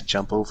 maybe we man. should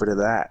jump over to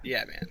that.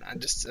 Yeah, man. I'm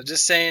just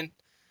saying,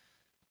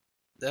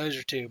 those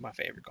are two of my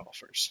favorite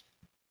golfers.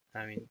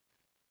 I mean,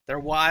 they're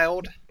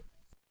wild.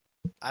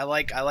 I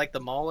like the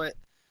mullet.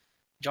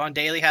 John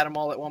Daly had a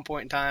mullet at one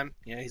point in time.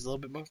 He's a little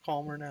bit more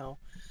calmer now.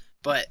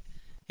 But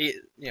Did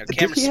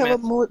Cameron he have a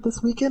Smith. mullet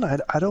this weekend?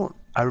 I don't.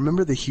 I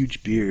remember the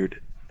huge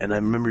beard and I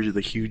remember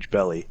the huge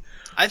belly,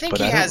 I think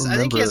but he I don't has. I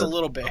think he has a remember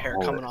little bit of a hair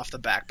mullet. coming off the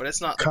back, but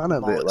it's not like Kind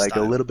of it, mullet like a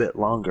style. little bit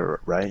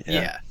longer, right?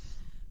 Yeah. Yeah,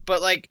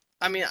 but like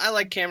I mean, I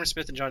like Cameron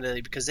Smith and John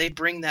Daly because they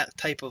bring that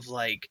type of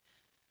like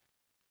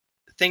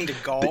thing to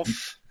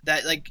golf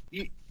that like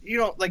you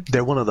don't like.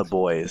 They're one of the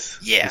boys,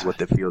 is Yeah,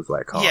 what it feels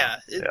like, huh? yeah,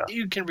 Yeah.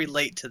 you can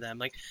relate to them.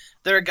 Like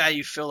they're a guy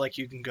you feel like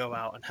you can go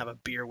out and have a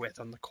beer with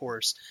on the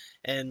course,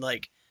 and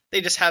like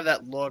they just have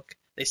that look.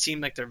 They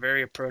seem like they're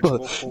very Well,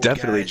 approachable, cool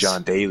definitely guys.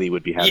 John Daly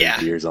would be having Yeah,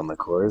 beers on the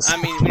course.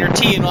 I mean, when you're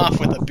teeing off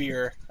with a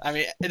beer, I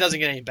mean, it doesn't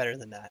get any better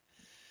than that.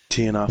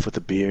 Teeing off with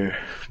a beer,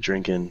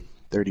 drinking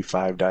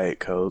 35 Diet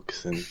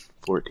Cokes and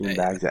 14 Hey,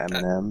 bags of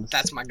that M&Ms.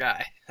 that's my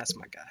guy. That's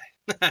my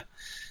guy.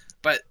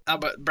 But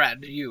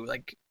Brad, do you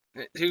like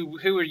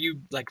who are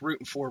you like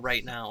rooting for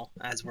right now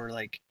as we're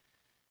like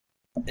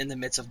in the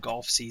midst of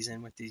golf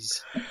season with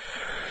these?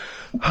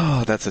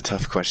 Oh, that's a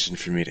tough question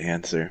for me to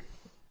answer.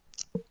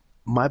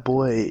 My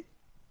boy,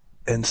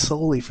 and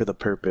solely for the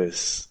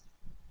purpose,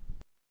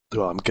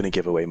 well, I'm going to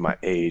give away my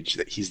age,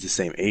 that he's the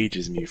same age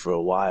as me for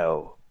a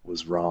while,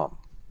 was Rom.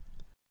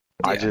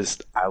 Yeah.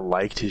 I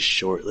liked his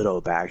short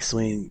little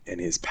backswing and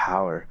his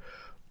power,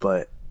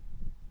 but,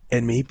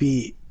 and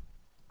maybe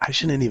I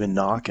shouldn't even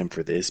knock him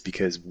for this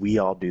because we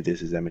all do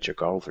this as amateur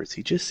golfers.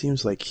 He just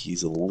seems like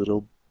he's a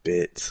little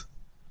bit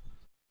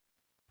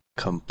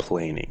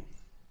complaining.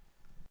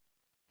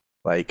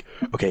 Like,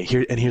 okay,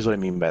 here's what I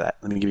mean by that.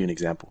 Let me give you an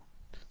example.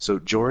 So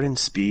Jordan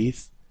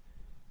Spieth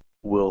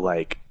will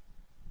like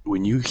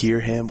when you hear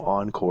him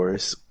on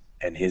course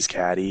and his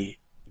caddy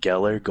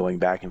Geller going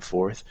back and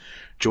forth,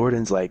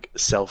 Jordan's like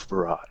self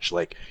barrage,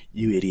 like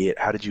you idiot,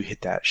 how did you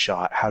hit that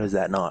shot? How does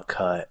that not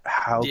cut?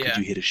 How could Yeah.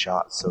 you hit a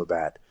shot so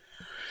bad?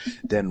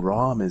 Then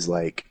Rom is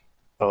like,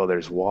 oh,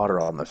 there's water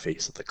on the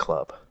face of the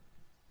club,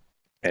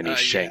 and he Yeah,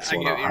 shanks I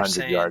one get what you're 100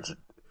 saying. yards.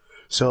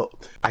 So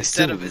I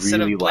Instead still of instead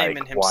really of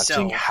blaming like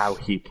watching how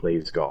himself. he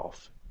plays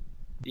golf.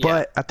 Yeah.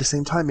 But at the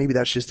same time, maybe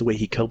that's just the way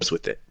he copes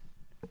with it.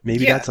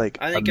 Maybe Yeah. that's like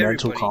I a think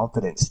mental everybody.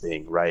 confidence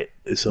thing, right?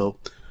 So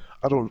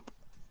I don't.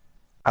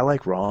 I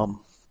like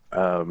Rom.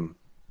 Um,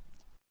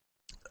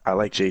 I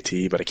like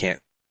JT, but I can't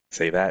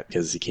say that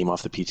because he came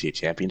off the PGA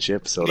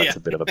Championship, so Yeah. that's a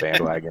bit of a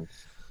bandwagon.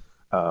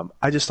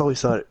 I just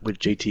always thought with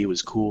JT it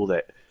was cool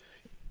that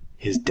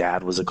his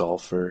dad was a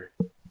golfer.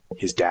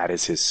 His dad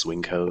is his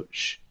swing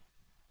coach.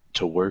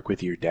 To work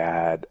with your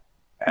dad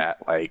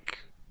at like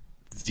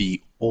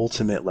the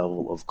ultimate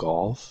level of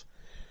golf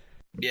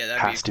Yeah,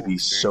 that'd be a has to cool be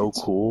so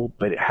experience. cool,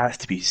 but it has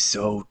to be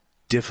so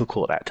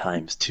difficult at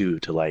times too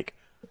to like,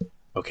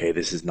 okay,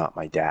 this is not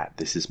my dad,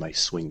 this is my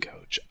swing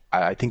coach.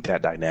 I think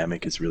that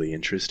dynamic is really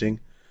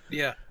interesting.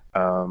 Yeah.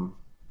 Um,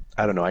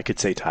 I don't know, I could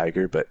say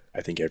Tiger, but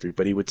I think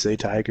everybody would say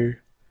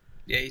Tiger.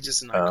 Yeah, he's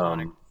just an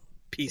iconic Um,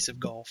 piece of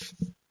golf.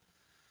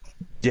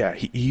 yeah,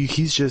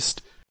 he's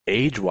just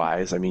age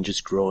wise, I mean,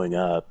 just growing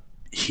up,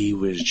 he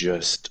was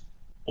just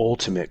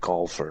ultimate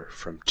golfer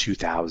from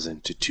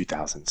 2000 to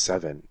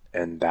 2007,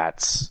 and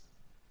that's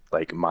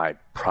like my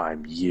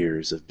prime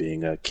years of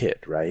being a kid,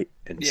 right?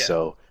 And Yeah.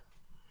 so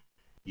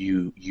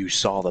you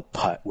saw the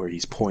putt where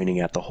he's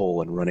pointing at the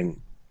hole and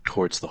running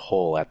towards the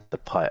hole at the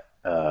putt.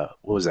 What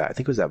was that? I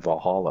think it was at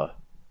Valhalla.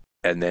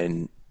 And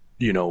then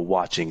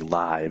watching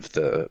live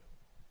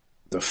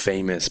the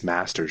famous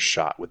Masters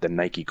shot with the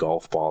Nike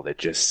golf ball that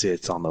just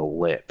sits on the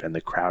lip and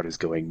the crowd is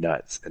going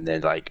nuts, and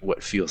then like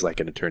what feels like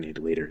an eternity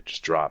later it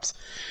just drops.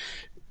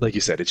 Like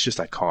you said, it's just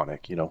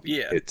iconic.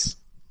 Yeah.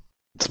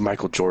 It's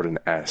Michael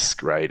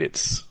Jordan-esque, right?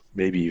 It's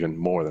maybe even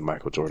more than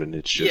Michael Jordan.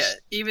 It's Yeah,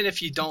 just even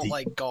if you don't the,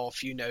 like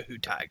golf, you know who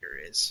Tiger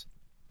is,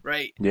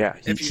 right? yeah,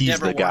 If you've he's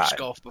never the watched guy.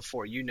 golf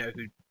before, you know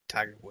who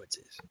Tiger Woods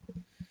is.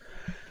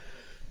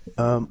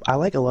 I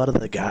like a lot of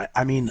the guy.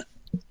 I mean,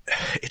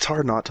 it's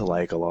hard not to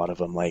like a lot of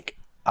them. Like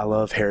I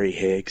love Harry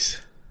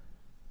Higgs.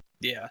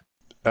 Yeah.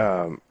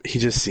 He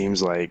just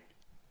seems like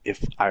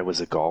if I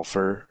was a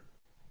golfer,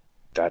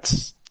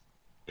 that's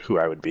who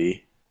I would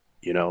be,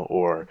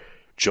 or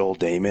Joel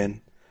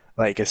Damon.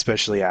 Like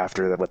especially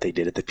after what they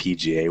did at the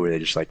PGA, where they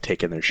just like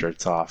taking their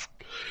shirts off,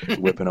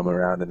 whipping them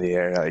around in the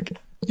air, like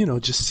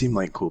just seem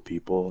like cool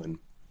people. And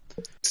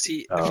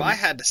See, if I um,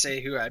 had to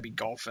say who I'd be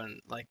golfing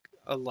like,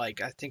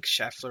 I think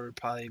Scheffler would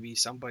probably be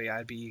somebody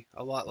I'd be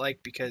a lot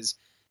like because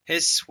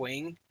his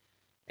swing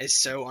is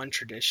so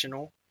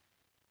untraditional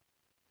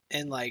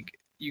and like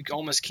you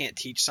almost can't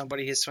teach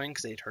somebody his swing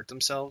because they'd hurt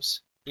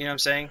themselves. You know what I'm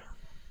saying?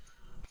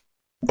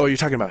 oh, you're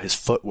talking about his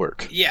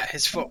footwork. Yeah,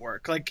 his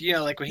footwork. Like,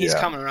 like when he's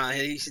Yeah. coming around,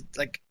 he's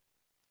like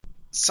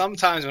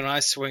sometimes when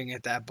I swing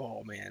at that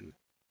ball, man,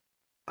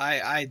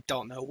 I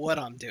don't know what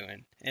I'm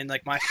doing, and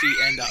like my feet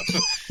end up.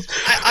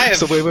 I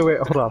So have. wait,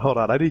 hold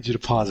on. I need you to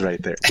pause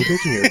right there. We're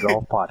making a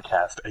golf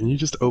podcast, and you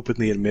just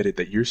openly admitted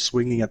that you're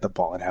swinging at the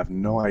ball and have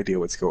no idea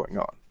what's going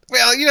on.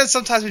 Well,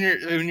 sometimes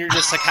when you're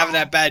just like having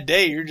that bad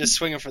day, you're just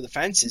swinging for the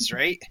fences,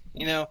 right?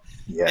 And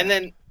Yeah.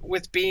 then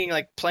with being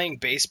like playing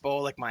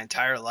baseball like my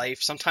entire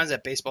life, sometimes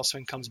that baseball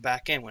swing comes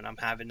back in when I'm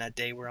having that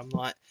day where I'm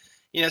not,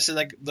 so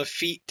like the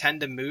feet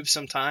tend to move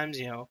sometimes,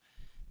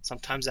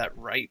 sometimes that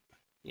right,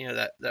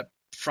 that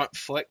front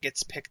foot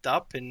gets picked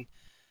up and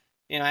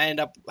I end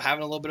up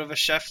having a little bit of a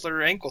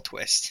Scheffler ankle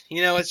twist.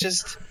 It's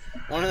just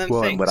one of them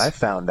Well, and what I things.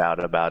 found out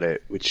about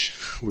it, which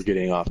we're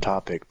getting off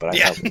topic, but I Yeah,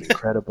 thought was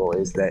incredible,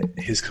 is that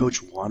his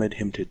coach wanted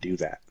him to do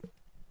that.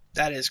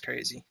 that is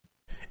crazy.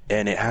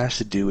 And it has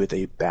to do with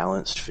a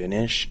balanced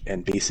finish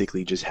and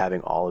basically just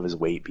having all of his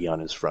weight be on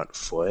his front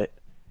foot.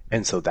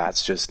 And so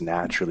that's just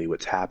naturally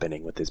what's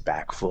happening with his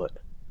back foot.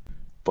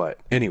 But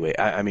anyway,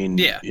 I mean,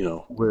 Yeah,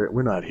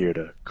 we're not here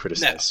to no,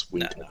 criticize no,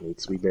 swing no.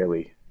 techniques. We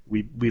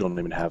don't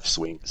even have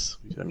swings.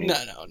 I mean,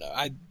 No, no, no.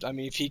 I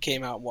mean, if he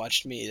came out and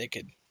watched me, they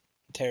could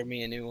tear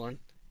me a new one.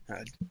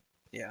 I'd,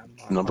 yeah,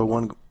 number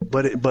one,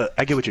 but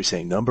I get what you're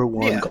saying. Number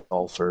one yeah,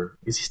 golfer.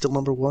 Is he still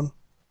number one?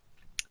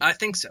 I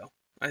think so.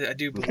 I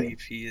do Okay.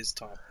 believe he is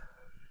top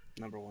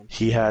number one.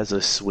 He has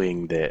a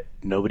swing that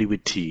nobody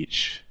would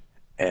teach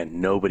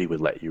and nobody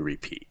would let you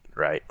repeat,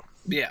 right?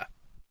 Yeah,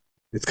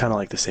 It's kind of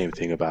like the same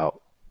thing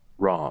about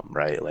Rom,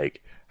 right?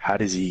 Like, how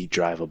does he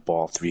drive a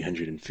ball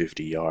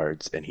 350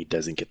 yards and he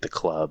doesn't get the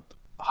club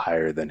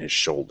higher than his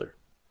shoulder?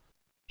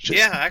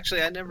 yeah. Just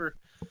Actually, I never.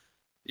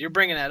 You're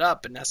bringing that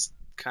up, and that's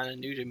kind of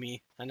new to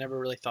me. I never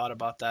really thought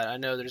about that. I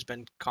know there's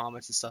been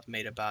comments and stuff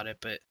made about it,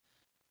 but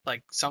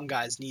like some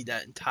guys need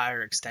that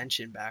entire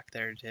extension back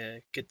there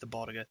to get the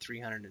ball to go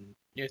 300 and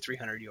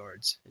 300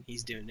 yards, and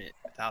he's doing it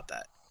without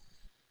that.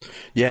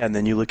 yeah, and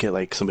then you look at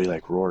like somebody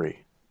like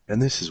Rory,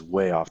 and this is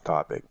way off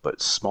topic,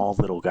 but small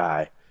little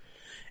guy,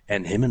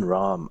 and him and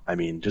Rom, I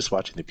mean, just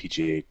watching the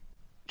PGA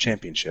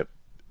Championship,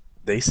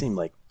 they seem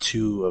like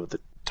two of the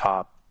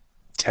top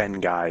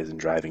 10 guys in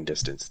driving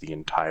distance the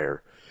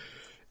entire,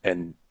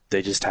 and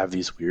they just have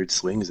these weird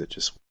swings that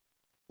just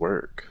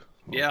work.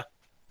 Yeah.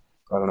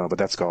 I don't know, but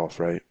that's golf,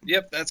 right?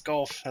 Yep. That's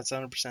golf. That's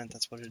 100%.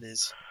 That's what it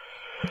is.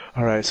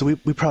 All right, so we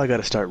probably got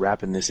to start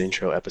wrapping this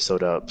intro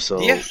episode up.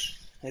 Yeah. So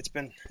It's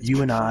you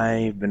been and fun. I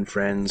have been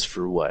friends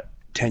for what,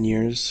 10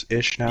 years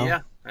ish now?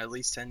 Yeah. At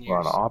least 10 We're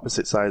on years.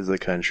 opposite sides of the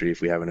country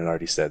if we haven't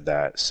already said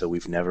that. So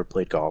we've never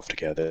played golf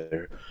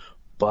together.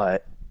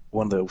 But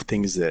one of the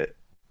things that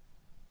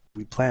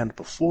we planned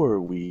before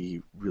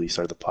we really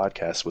started the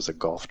podcast was a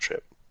golf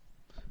trip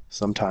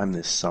sometime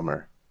this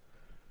summer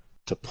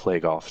to play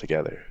golf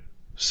together.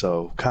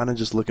 So, kind of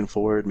just looking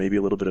forward, maybe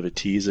a little bit of a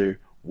teaser.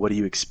 What do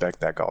you expect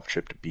that golf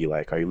trip to be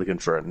like? Are you looking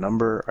for a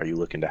number? Are you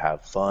looking to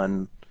have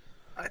fun?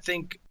 I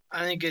think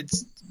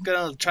it's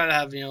gonna try to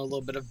have a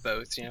little bit of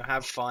both.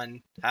 Have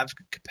fun, have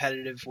a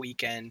competitive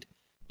weekend.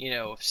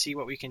 See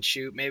what we can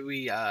shoot. Maybe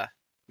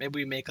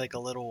we make like a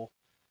little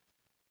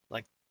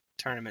like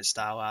tournament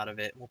style out of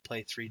it. We'll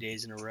play 3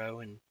 days in a row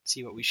and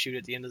see what we shoot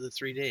at the end of the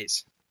 3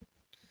 days.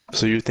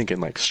 So, you're thinking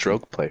like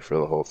stroke play for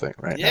the whole thing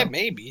right Yeah, now?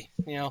 maybe.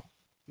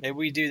 Maybe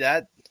we do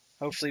that.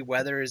 Hopefully,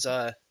 weather is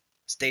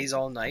stays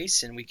all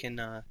nice and we can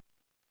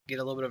get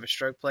a little bit of a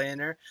stroke play in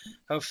there.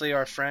 Hopefully,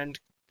 our friend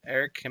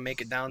Eric can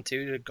make it down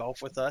too to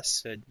golf with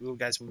us. So you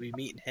guys will be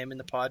meeting him in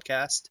the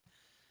podcast.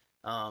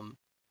 Um,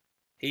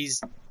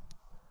 he's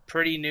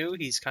pretty new.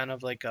 He's kind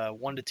of like a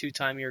 1 to 2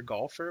 time year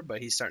golfer,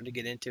 but he's starting to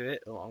get into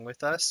it along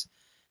with us.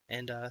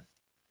 And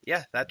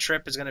yeah, that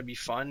trip is going to be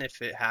fun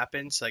if it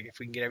happens. Like if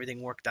we can get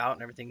everything worked out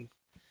and everything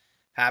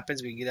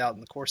happens, we can get out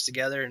in the course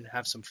together and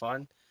have some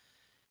fun.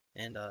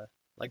 And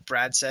like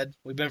Brad said,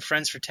 we've been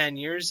friends for 10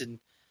 years, and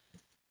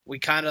we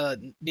kind of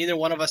neither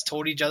one of us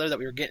told each other that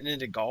we were getting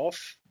into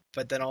golf,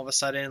 but then all of a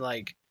sudden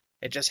like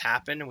it just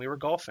happened and we were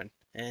golfing,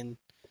 and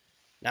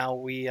now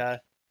we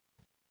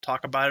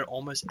talk about it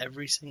almost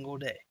every single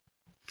day.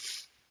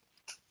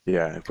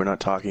 Yeah, if we're not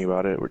talking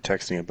about it, we're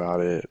texting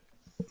about it,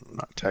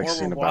 not Or we're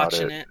texting about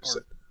watching it. it So,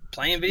 or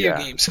playing video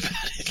yeah, games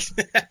about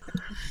it.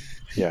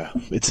 yeah,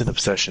 it's an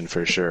obsession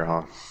for sure,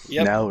 huh?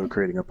 Yep. Now we're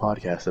creating a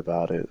podcast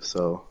about it,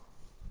 so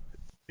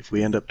if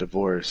we end up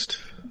divorced,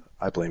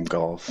 I blame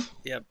golf.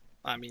 Yep.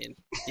 I mean,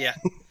 yeah.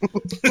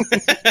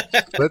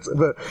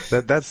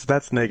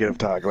 That's negative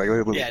talk. Like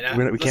Yeah, no,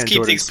 we let's can't keep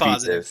Jordan things speed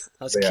positive. this.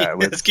 Let's But keep yeah,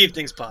 let's keep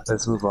things positive.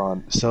 let's move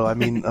on. So I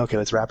mean, okay,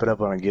 let's wrap it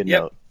up on a good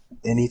Yep. note.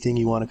 Anything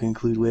you want to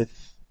conclude with?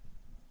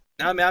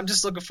 No, I mean, I'm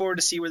just looking forward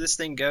to see where this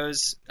thing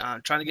goes.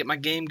 Trying to get my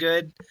game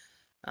good.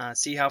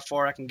 See how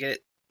far I can get.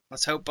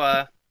 Let's hope.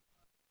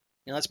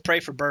 Let's pray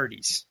for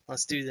birdies.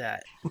 Let's do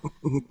that.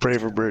 Pray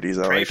for birdies.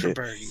 I Pray like for it.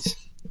 birdies.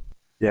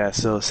 Yeah.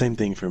 So same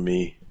thing for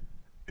me.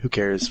 Who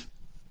cares?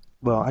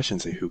 Well, I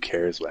shouldn't say who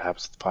cares what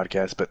happens to the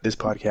podcast, but this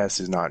podcast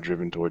is not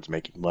driven towards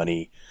making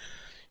money,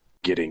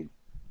 getting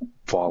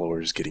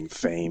followers, getting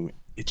fame.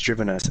 It's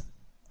driven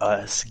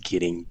us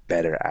getting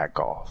better at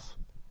golf.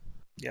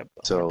 Yep,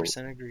 So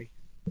 100% agree.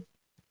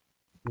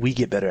 we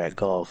get better at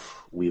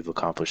golf, we've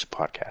accomplished the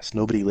podcast.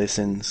 Nobody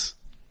listens,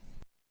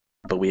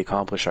 but we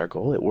accomplished our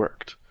goal. It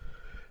worked.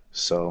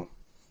 So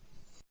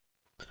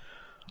I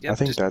Yep,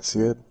 think that's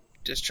it.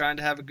 just trying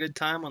to have a good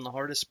time on the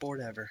hardest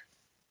sport ever.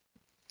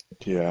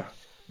 Yeah.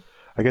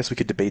 I guess we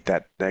could debate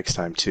that next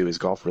time too. Is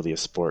golf really a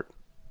sport?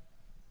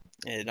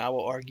 And I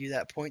will argue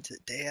that point to the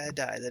day I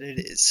die that it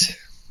is.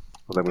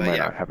 Well, then we But might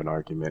yeah, not have an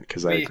argument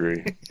because I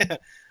agree.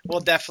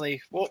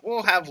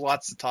 we'll have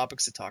lots of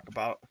topics to talk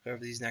about over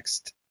these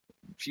next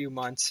few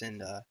months,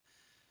 and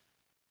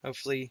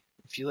hopefully,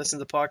 if you listen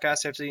to the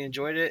podcast, hopefully you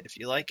enjoyed it. If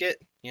you like it,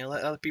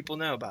 let other people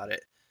know about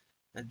it,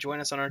 and join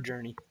us on our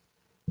journey.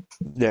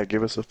 Yeah,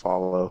 give us a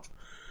follow,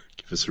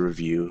 give us a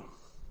review.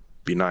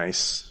 Be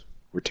nice.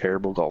 We're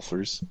terrible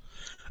golfers.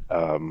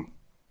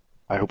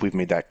 I hope we've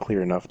made that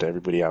clear enough to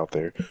everybody out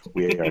there.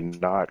 We are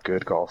not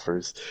good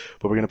golfers,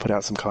 but we're going to put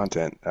out some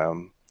content.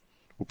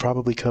 We'll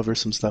probably cover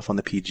some stuff on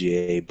the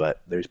PGA,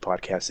 but there's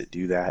podcasts that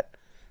do that.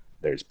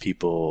 There's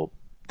people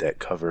that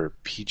cover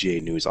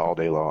PGA news all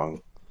day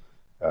long.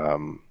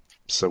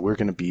 So we're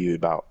going to be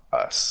about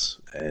us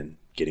and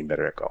getting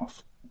better at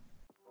golf.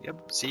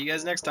 Yep. See you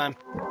guys next time.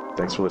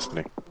 Thanks for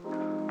listening.